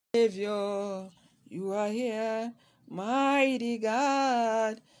Savior, you are here, mighty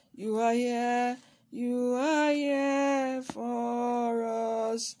God, you are here for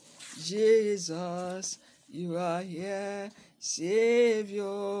us. Jesus, you are here,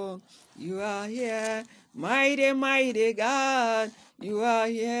 Savior, you are here, mighty God, you are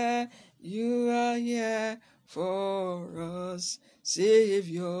here for us.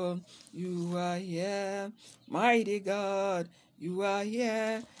 Savior, you are here, mighty God, you are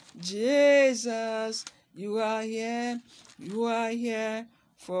here. Jesus, you are here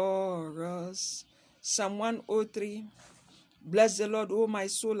for us. Psalm 103. Bless the Lord, O my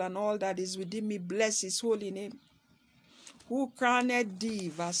soul, and all that is within me. Bless his holy name. Who crowned thee,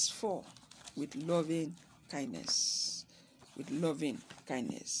 verse 4, with loving kindness. With loving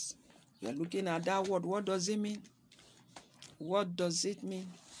kindness. You are looking at that word. What does it mean? What does it mean?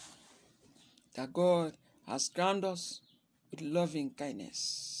 That God has crowned us with loving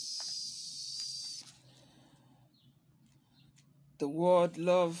kindness. The word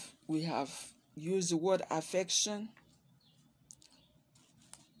love, we have used the word affection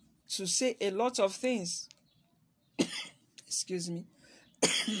to say a lot of things. Excuse me.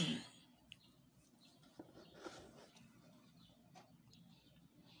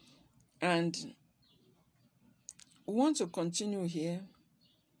 And we want to continue here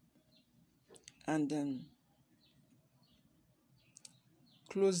and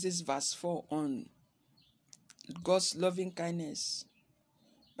close this verse 4 on God's loving kindness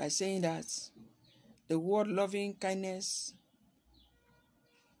by saying that the word loving kindness,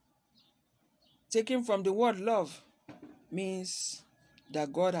 taken from the word love, means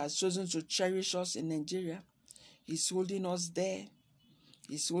that God has chosen to cherish us in Nigeria. He's holding us there.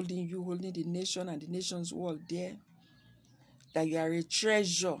 He's holding you, holding the nation and the nation's world there. That you are a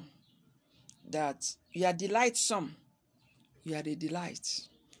treasure. That you are delightsome. You are a delight.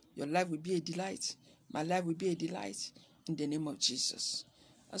 Your life will be a delight. My life will be a delight in the name of Jesus.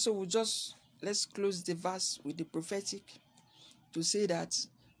 And so let's close the verse with the prophetic to say that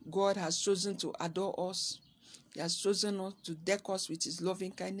God has chosen to adore us. He has chosen us to deck us with his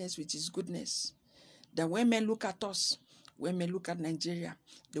loving kindness, with his goodness. That when men look at us, when men look at Nigeria,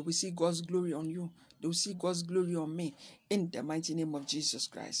 they will see God's glory on you. They will see God's glory on me. In the mighty name of Jesus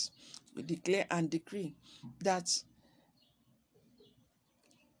Christ. We declare and decree that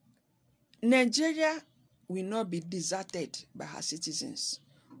Nigeria will not be deserted by her citizens,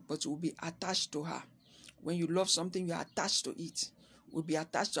 but will be attached to her. When you love something, you are attached to it. We'll be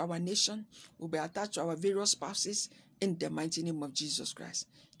attached to our nation. We'll be attached to our various spouses in the mighty name of Jesus Christ.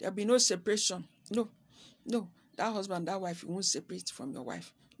 There'll be no separation. No. That husband, that wife, you won't separate from your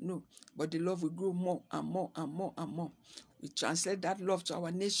wife. No. But the love will grow more and more and more and more. We translate that love to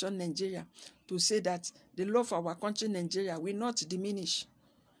our nation, Nigeria, to say that the love for our country, Nigeria, will not diminish.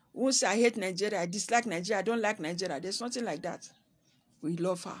 We won't say, I hate Nigeria, I dislike Nigeria, I don't like Nigeria. There's nothing like that. We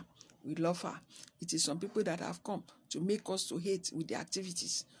love her. We love her. It is some people that have come to make us to hate with the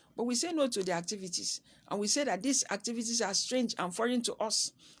activities. But we say no to the activities. And we say that these activities are strange and foreign to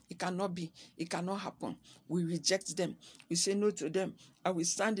us. It cannot be. It cannot happen. We reject them. We say no to them. And we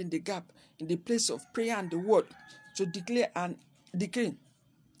stand in the gap, in the place of prayer and the word, to declare and decree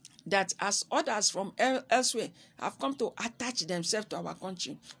that as others from elsewhere have come to attach themselves to our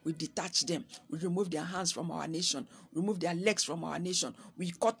country, we detach them. We remove their hands from our nation, remove their legs from our nation.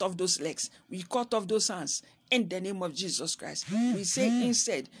 We cut off those legs. We cut off those hands in the name of Jesus Christ. We say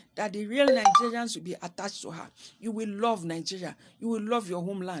instead that the real Nigerians will be attached to her. You will love Nigeria. You will love your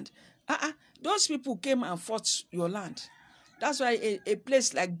homeland. Those people came and fought your land. That's why a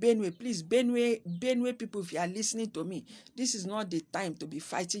place like Benue, please, Benue people, if you are listening to me, this is not the time to be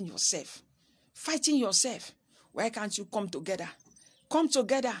fighting yourself. Fighting yourself. Why can't you come together? Come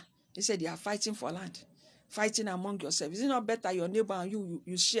together. He said they are fighting for land. Fighting among yourselves. Is it not better your neighbor and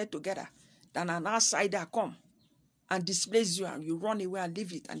you share together than an outsider come and displace you and you run away and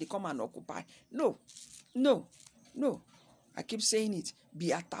leave it and they come and occupy? No. I keep saying it.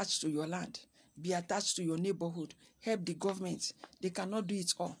 Be attached to your land. Be attached to your neighborhood. Help the government. They cannot do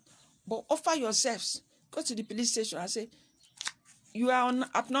it all. But offer yourselves. Go to the police station and say, you are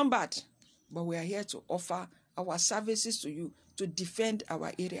outnumbered, but we are here to offer our services to you to defend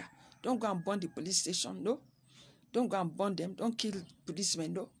our area. Don't go and burn the police station, no. Don't go and burn them. Don't kill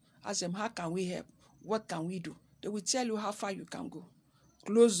policemen, no. Ask them, how can we help? What can we do? They will tell you how far you can go.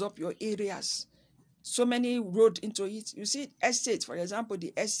 Close up your areas. So many roads into it. You see, estates, for example,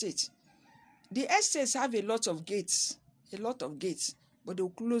 the estates. The estates have a lot of gates, but they will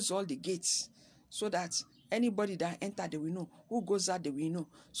close all the gates so that anybody that enter, they will know. Who goes out, they will know.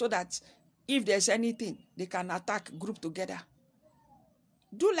 So that if there's anything, they can attack, group together.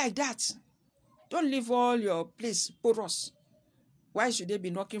 Do like that. Don't leave all your place porous. Why should they be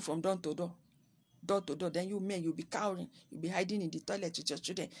knocking from door to door? Door to door. Then you men, you'll be cowering. You'll be hiding in the toilet with your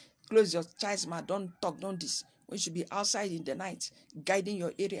children. Close your child's mouth. Don't talk, don't this. When you should be outside in the night, guiding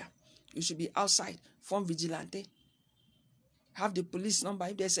your area. You should be outside. Form vigilante. Have the police number.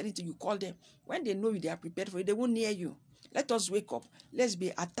 If there's anything, you call them. When they know you, they are prepared for you. They won't near you. Let us wake up. Let's be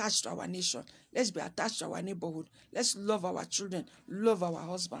attached to our nation. Let's be attached to our neighborhood. Let's love our children. Love our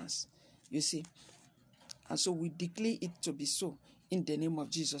husbands. You see. And so we declare it to be so in the name of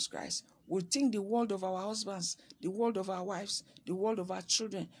Jesus Christ. We'll think the world of our husbands, the world of our wives, the world of our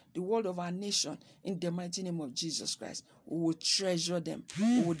children, the world of our nation in the mighty name of Jesus Christ. We will treasure them.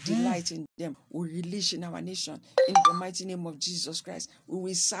 We will delight in them. We will release in our nation in the mighty name of Jesus Christ. We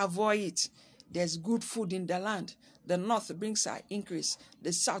will savour it. There's good food in the land. The north brings our increase.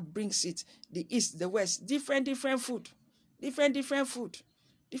 The south brings it. The east, the west, different food. Different food.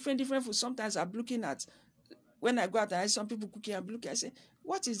 Different food. Sometimes I'm looking at, when I go out and I see some people cooking, I'm looking, I say,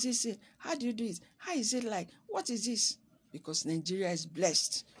 what is this? How do you do it? How is it like? What is this? Because Nigeria is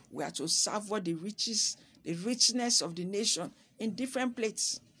blessed. We are to savour the richness of the nation in different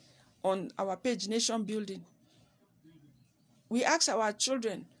plates. On our page, Nation Building, we ask our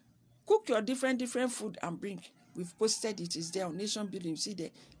children, cook your different food and bring. We've posted it. It's there on Nation Building. You see there,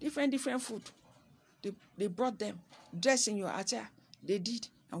 different food. They brought them. Dress in your attire. They did.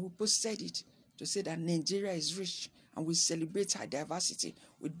 And we posted it to say that Nigeria is rich and we celebrate her diversity.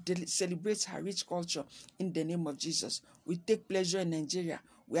 We celebrate her rich culture in the name of Jesus. We take pleasure in Nigeria.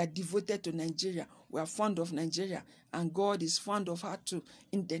 We are devoted to Nigeria. We are fond of Nigeria. And God is fond of her too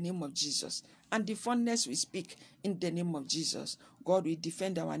in the name of Jesus. And the fondness we speak in the name of Jesus. God will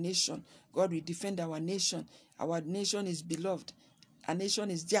defend our nation. God will defend our nation. Our nation is beloved. Our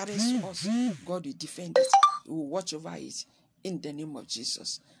nation is dearest to us. God will defend it. We will watch over it in the name of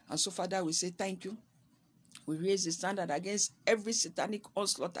Jesus. And so, Father, we say thank you. We raise the standard against every satanic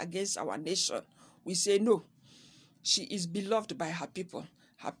onslaught against our nation. We say no. She is beloved by her people.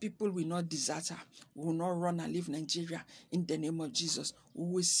 Her people will not desert her. We will not run and leave Nigeria in the name of Jesus.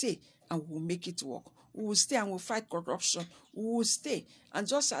 We will stay and we will make it work. We will stay and we will fight corruption. We will stay. And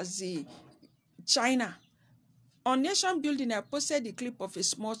just as the China, on Nation Building, I posted the clip of a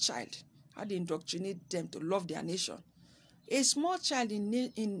small child, how they indoctrinate them to love their nation. A small child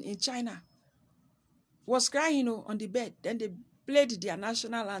in China was crying on the bed. Then they played their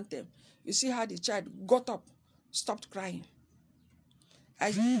national anthem. You see how the child got up, stopped crying.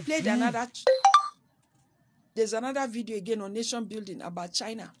 I played another. There's another video again on Nation Building about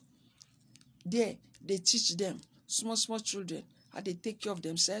China. There, they teach them, small children, how they take care of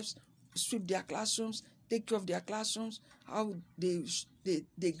themselves, sweep their classrooms, take care of their classrooms, how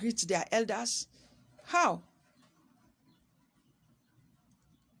they greet their elders. How?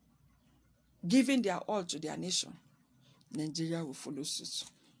 Giving their all to their nation. Nigeria will follow suit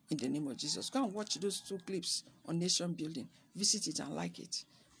in the name of Jesus. Go and watch those 2 clips on Nation Building. Visit it and like it.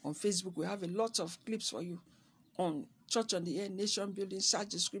 On Facebook, we have a lot of clips for you. On Church on the Air, Nation Building, search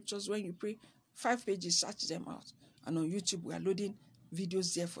the scriptures when you pray. 5 pages, search them out. And on YouTube, we are loading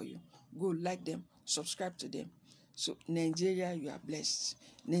videos there for you. Go like them, subscribe to them. So, Nigeria, you are blessed.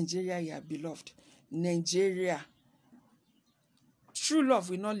 Nigeria, you are beloved. Nigeria, true love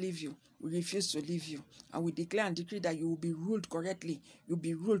will not leave you. We refuse to leave you. And we declare and decree that you will be ruled correctly. You will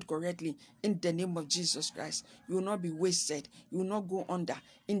be ruled correctly in the name of Jesus Christ. You will not be wasted. You will not go under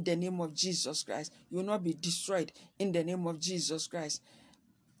in the name of Jesus Christ. You will not be destroyed in the name of Jesus Christ.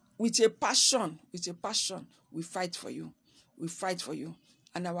 With a passion, we fight for you. We fight for you.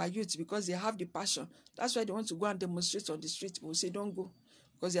 And our youth, because they have the passion, that's why they want to go and demonstrate on the street. We say, don't go.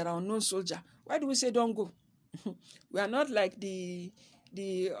 Because they are unknown soldier. Why do we say don't go? We are not like the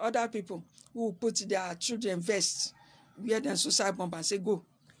other people who put their children vest, wear them suicide bomb and say, go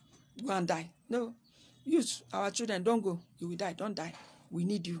and die. No. Youth, our children, don't go. You will die. Don't die. We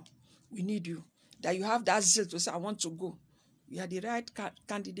need you. We need you. That you have that zeal to say, I want to go. We are the right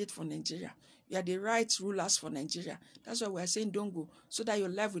candidate for Nigeria. We are the right rulers for Nigeria. That's why we are saying don't go, so that your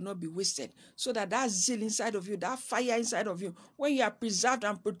life will not be wasted. So that zeal inside of you, that fire inside of you, when you are preserved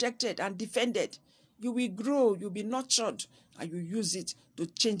and protected and defended, you will grow, you'll be nurtured, and you use it to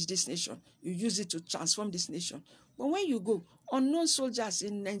change this nation. You use it to transform this nation. But when you go, unknown soldiers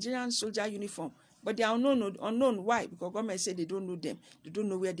in Nigerian soldier uniform, but they are unknown. Why? Because government said they don't know them. They don't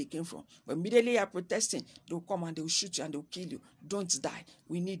know where they came from. But immediately you are protesting, they'll come and they'll shoot you and they'll kill you. Don't die.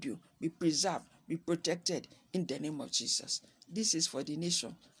 We need you. Be preserved. Be protected in the name of Jesus. This is for the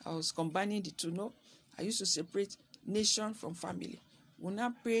nation. I was combining the two. No, I used to separate nation from family. We'll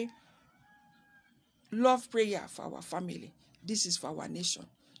now pray love prayer for our family. This is for our nation.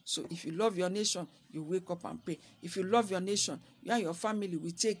 So if you love your nation, you wake up and pray. If you love your nation, you and your family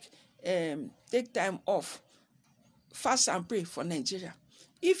will take time off, fast and pray for Nigeria.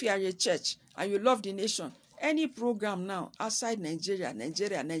 If you are a church and you love the nation, any program now outside Nigeria,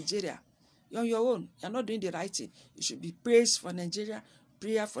 you're on your own. You're not doing the right thing. You should be praise for Nigeria,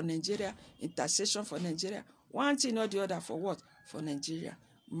 prayer for Nigeria, intercession for Nigeria. One thing or the other for what? For Nigeria.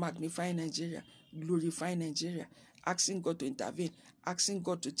 Magnifying Nigeria, glorifying Nigeria, asking God to intervene, asking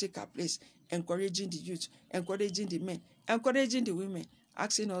God to take our place, encouraging the youth, encouraging the men, encouraging the women,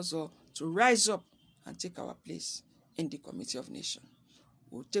 asking us all to rise up and take our place in the Committee of Nations.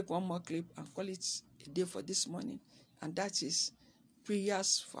 We'll take one more clip and call it a day for this morning, and that is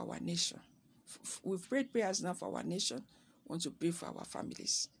prayers for our nation. We've prayed prayers now for our nation. We want to pray for our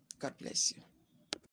families. God bless you.